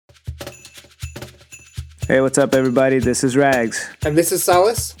Hey, what's up, everybody? This is Rags. And this is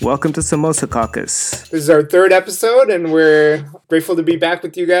Salas. Welcome to Samosa Caucus. This is our third episode, and we're grateful to be back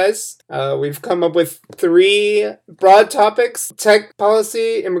with you guys. We've come up with three broad topics: tech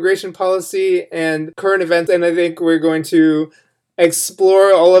policy, immigration policy, and current events. And I think we're going to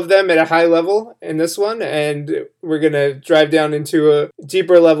explore all of them at a high level in this one, and we're going to drive down into a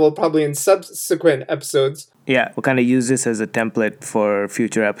deeper level probably in subsequent episodes. Yeah, we'll kind of use this as a template for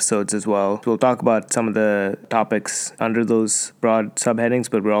future episodes as well. We'll talk about some of the topics under those broad subheadings,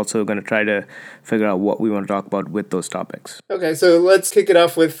 but we're also going to try to figure out what we want to talk about with those topics. Okay, so let's kick it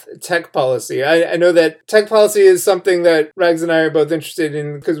off with tech policy. I know that tech policy is something that Rags and I are both interested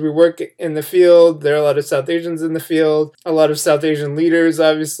in because we work in the field. There are a lot of South Asians in the field, a lot of South Asian leaders,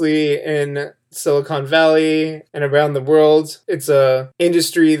 obviously, in Silicon Valley and around the world. It's a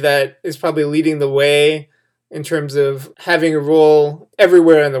industry that is probably leading the way in terms of having a role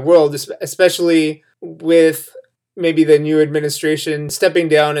everywhere in the world, especially with maybe the new administration stepping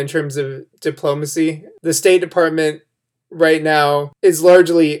down in terms of diplomacy. The State Department right now is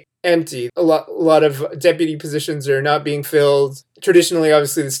largely empty. A lot of deputy positions are not being filled. Traditionally,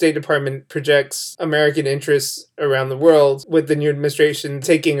 obviously, the State Department projects American interests around the world. With the new administration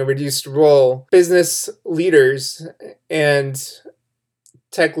taking a reduced role, business leaders and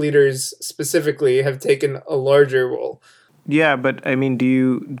tech leaders specifically have taken a larger role. Yeah, but I mean, do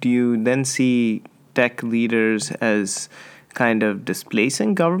you then see tech leaders as kind of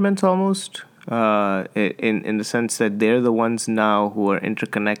displacing governments almost? In the sense that they're the ones now who are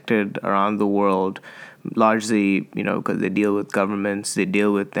interconnected around the world, largely, because they deal with governments, they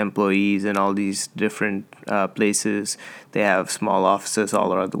deal with employees in all these different places. They have small offices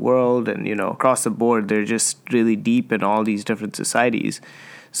all around the world, and across the board, they're just really deep in all these different societies.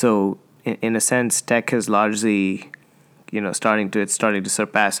 So, in a sense, tech has largely starting to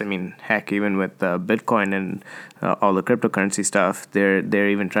surpass. I mean, heck, even with Bitcoin and all the cryptocurrency stuff, they're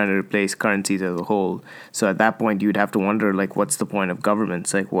even trying to replace currencies as a whole. So at that point, you'd have to wonder, like, what's the point of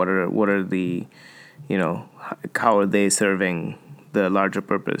governments? Like, what are the, how are they serving the larger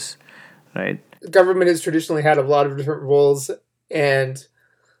purpose, right? Government has traditionally had a lot of different roles, and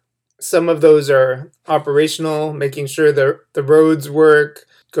some of those are operational, making sure the roads work,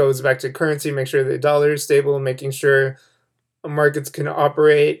 goes back to currency, make sure the dollar is stable, making sure markets can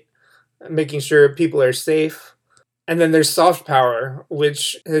operate, making sure people are safe. And then there's soft power,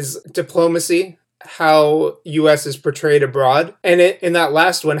 which is diplomacy, how U.S. is portrayed abroad. And in that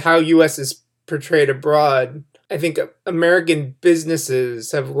last one, how U.S. is portrayed abroad, I think American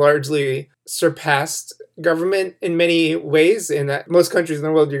businesses have largely surpassed government in many ways. In that most countries in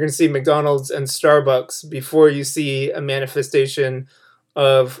the world, you're going to see McDonald's and Starbucks before you see a manifestation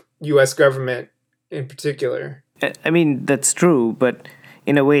of U.S. government in particular. I mean, that's true, but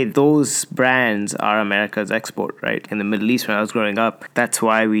in a way, those brands are America's export, right? In the Middle East, when I was growing up, that's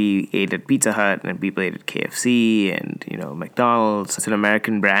why we ate at Pizza Hut and people ate at KFC and, McDonald's. It's an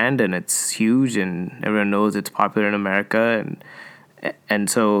American brand and it's huge and everyone knows it's popular in America. And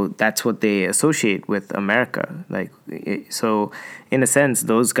so that's what they associate with America. So in a sense,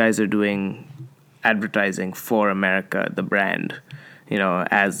 those guys are doing advertising for America, the brand,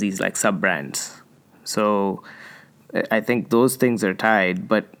 as these like sub-brands. So I think those things are tied,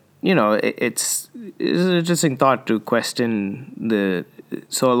 but it's an interesting thought to question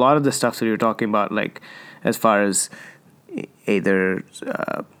so a lot of the stuff that you're talking about, like as far as either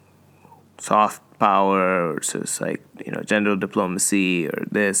soft power versus like general diplomacy or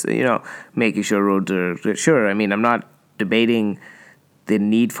this, making sure roads are sure. I mean, I'm not debating the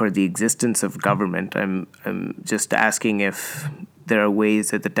need for the existence of government. I'm just asking if there are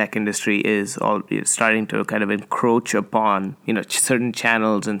ways that the tech industry is starting to kind of encroach upon, certain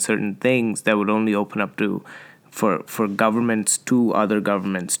channels and certain things that would only open up to for governments to other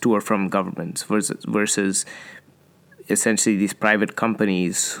governments, to or from governments, versus essentially these private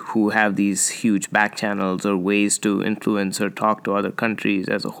companies who have these huge back channels or ways to influence or talk to other countries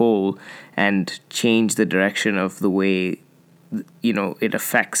as a whole and change the direction of the way, it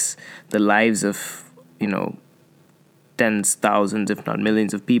affects the lives of, tens, thousands, if not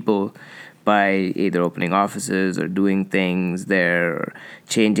millions of people by either opening offices or doing things there or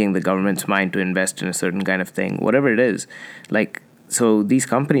changing the government's mind to invest in a certain kind of thing, whatever it is. So these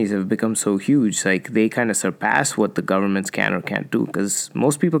companies have become so huge, they kind of surpass what the governments can or can't do because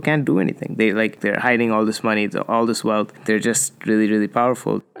most people can't do anything. They're hiding all this money, all this wealth. They're just really, really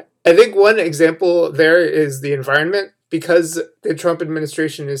powerful. I think one example there is the environment. Because the Trump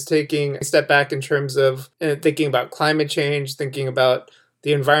administration is taking a step back in terms of thinking about climate change, thinking about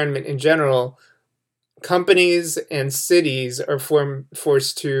the environment in general, companies and cities are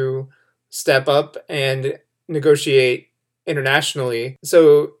forced to step up and negotiate internationally.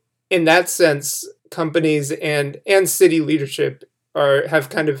 So in that sense, companies and city leadership have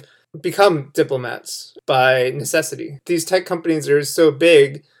kind of become diplomats by necessity. These tech companies are so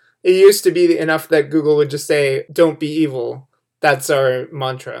big. It used to be enough that Google would just say, "Don't be evil." That's our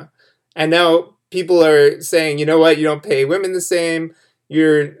mantra. And now people are saying, "You know what? You don't pay women the same.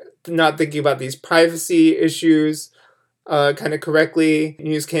 You're not thinking about these privacy issues kind of correctly."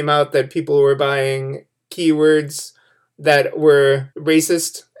 News came out that people were buying keywords that were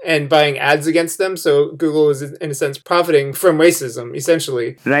racist and buying ads against them. So Google is, in a sense, profiting from racism,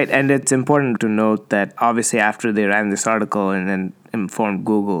 essentially. Right, and it's important to note that obviously after they ran this article and then informed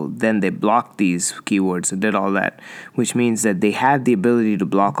Google, then they blocked these keywords and did all that, which means that they had the ability to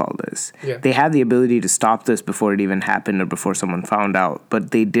block all this. Yeah. They had the ability to stop this before it even happened or before someone found out, but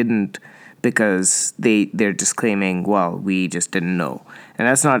they didn't because they're just claiming, well, we just didn't know. And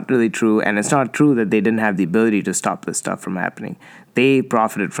that's not really true, and it's not true that they didn't have the ability to stop this stuff from happening. They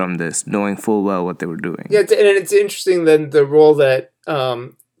profited from this, knowing full well what they were doing. Yeah, and it's interesting then the role that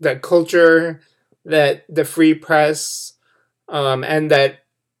that culture, that the free press, and that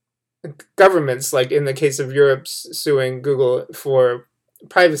governments, like in the case of Europe suing Google for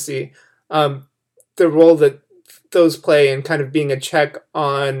privacy, the role that those play in kind of being a check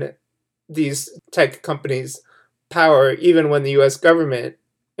on these tech companies' power, even when the U.S. government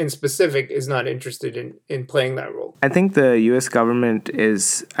in specific is not interested in playing that role. I think the U.S. government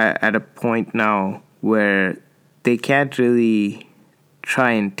is at a point now where they can't really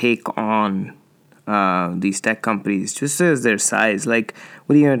try and take on these tech companies just as their size. Like,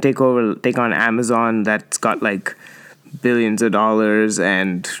 what are you going to take on Amazon that's got like billions of dollars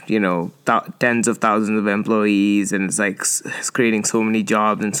and, you know, tens of thousands of employees, and it's creating so many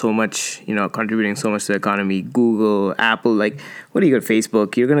jobs and so much, you know, contributing so much to the economy. Google, Apple, like, what are you got?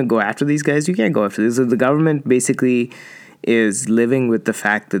 Facebook, you're going to go after these guys? You can't go after this. So the government basically is living with the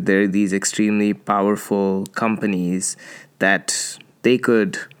fact that there are these extremely powerful companies that they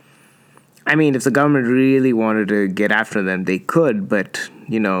could, I mean, if the government really wanted to get after them, they could, but,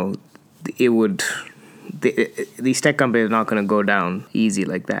 you know, it would, these tech companies are not going to go down easy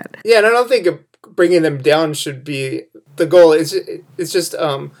like that. Yeah, and I don't think bringing them down should be the goal. It's just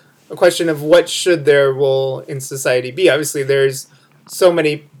a question of what should their role in society be. Obviously, there's so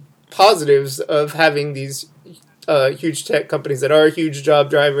many positives of having these huge tech companies that are huge job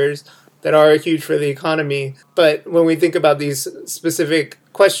drivers, that are huge for the economy. But when we think about these specific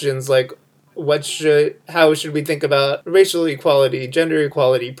questions, like how should we think about racial equality, gender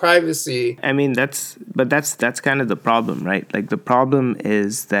equality, privacy? I mean, that's kind of the problem, right? Like, the problem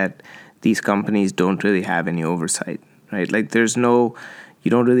is that these companies don't really have any oversight, right? Like, you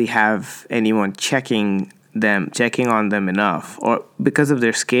don't really have anyone checking on them enough, or because of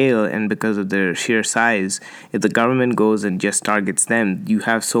their scale and because of their sheer size. If the government goes and just targets them, you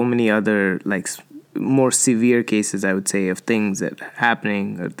have so many other, like, more severe cases, I would say, of things that are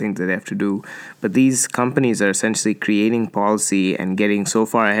happening or things that they have to do. But these companies are essentially creating policy and getting so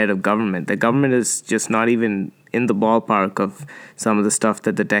far ahead of government. The government is just not even in the ballpark of some of the stuff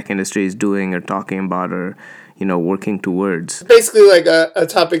that the tech industry is doing or talking about or, you know, working towards. Basically like a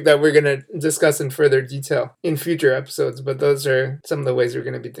topic that we're going to discuss in further detail in future episodes, but those are some of the ways we're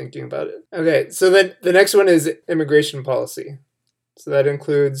going to be thinking about it. Okay, so then the next one is immigration policy. So that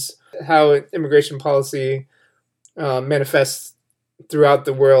includes how immigration policy manifests throughout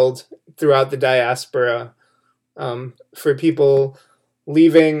the world, throughout the diaspora, for people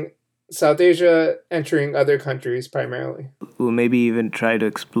leaving South Asia, entering other countries primarily. We'll maybe even try to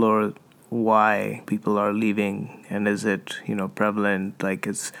explore why people are leaving, and is it, you know, prevalent? Like,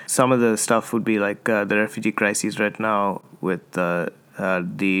 some of the stuff would be like the refugee crises right now with the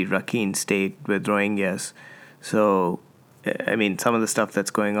Rakhine state with Rohingyas. So, I mean, some of the stuff that's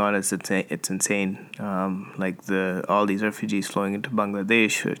going on is it's insane. Like all these refugees flowing into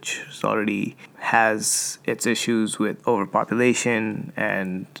Bangladesh, which already has its issues with overpopulation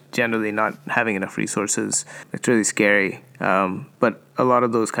and generally not having enough resources. It's really scary. But a lot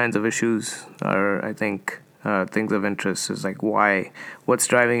of those kinds of issues are, I think, things of interest. Is like what's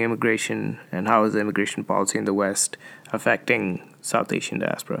driving immigration, and how is the immigration policy in the West affecting South Asian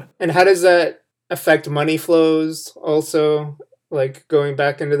diaspora? And how does that affect money flows also, like going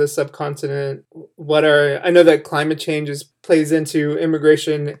back into the subcontinent? I know that climate change plays into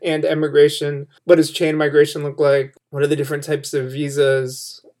immigration and emigration. What does chain migration look like? What are the different types of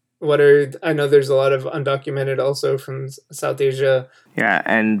visas? I know there's a lot of undocumented also from South Asia. Yeah,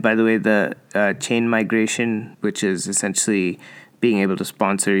 and by the way, the chain migration, which is essentially being able to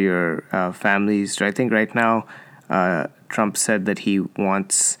sponsor your families. I think right now, Trump said that he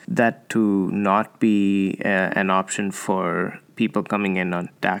wants that to not be an option for people coming in on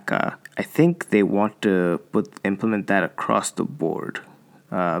DACA. I think they want to implement that across the board.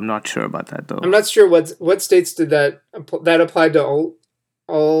 I'm not sure about that though. I'm not sure what states did that apply to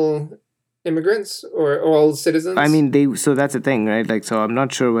all immigrants or all citizens. I mean, so that's the thing, right? Like, so I'm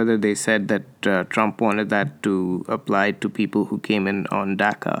not sure whether they said that Trump wanted that to apply to people who came in on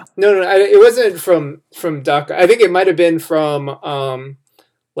DACA. No, it wasn't from DACA. I think it might have been from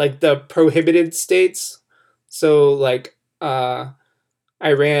like the prohibited states. So like Iran,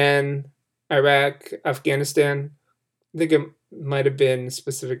 Iraq, Afghanistan. I think it might have been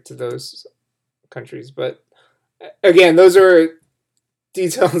specific to those countries. But again, those are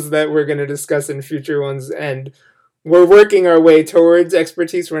details that we're going to discuss in future ones. And we're working our way towards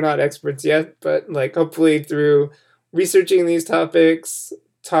expertise. We're not experts yet, but like hopefully through researching these topics,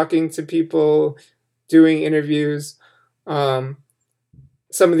 talking to people, doing interviews, some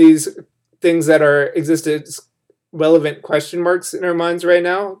of these things that are existed relevant question marks in our minds right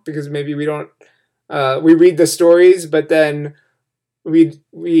now, because maybe we don't, we read the stories, but then we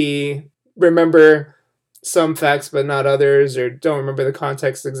remember some facts but not others, or don't remember the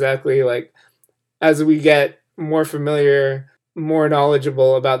context exactly. Like, as we get more familiar, more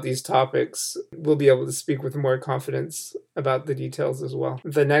knowledgeable about these topics, we'll be able to speak with more confidence about the details as well.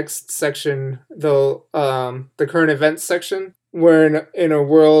 The next section, the current events section, we're in a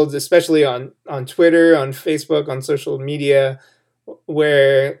world, especially on Twitter, on Facebook, on social media,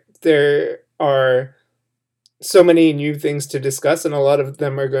 where there are so many new things to discuss, and a lot of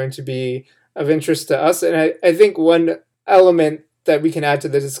them are going to be of interest to us. And I think one element that we can add to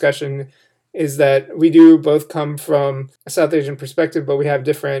the discussion is that we do both come from a South Asian perspective, but we have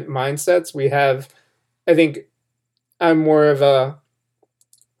different mindsets. I think I'm more of a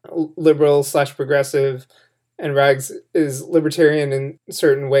liberal / progressive, and Rags is libertarian in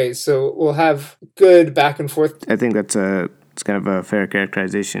certain ways. So we'll have good back and forth. I think it's kind of a fair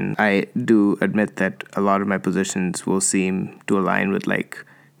characterization. I do admit that a lot of my positions will seem to align with like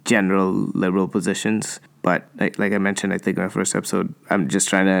general liberal positions. But like I mentioned, I think in my first episode, I'm just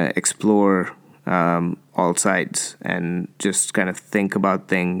trying to explore all sides and just kind of think about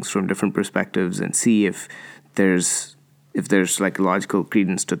things from different perspectives and see if there's like logical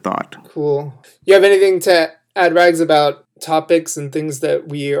credence to thought. Cool. You have anything to add, Rags, about topics and things that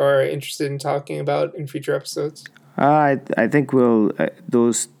we are interested in talking about in future episodes? I think we'll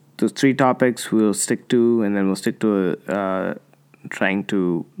those 3 topics we'll stick to, and then we'll stick to trying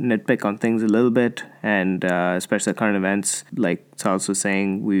to nitpick on things a little bit, and especially current events. Like Charles was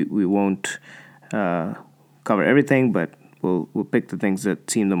saying, we won't cover everything, but we'll pick the things that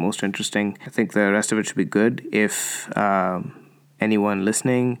seem the most interesting. I think the rest of it should be good. If anyone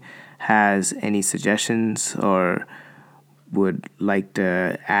listening has any suggestions or would like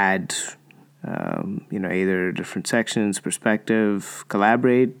to add either different sections, perspective,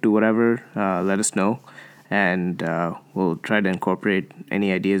 collaborate, do whatever, let us know. And we'll try to incorporate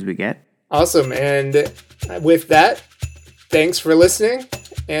any ideas we get. Awesome. And with that, thanks for listening,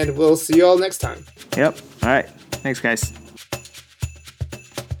 and we'll see you all next time. Yep. All right. Thanks, guys.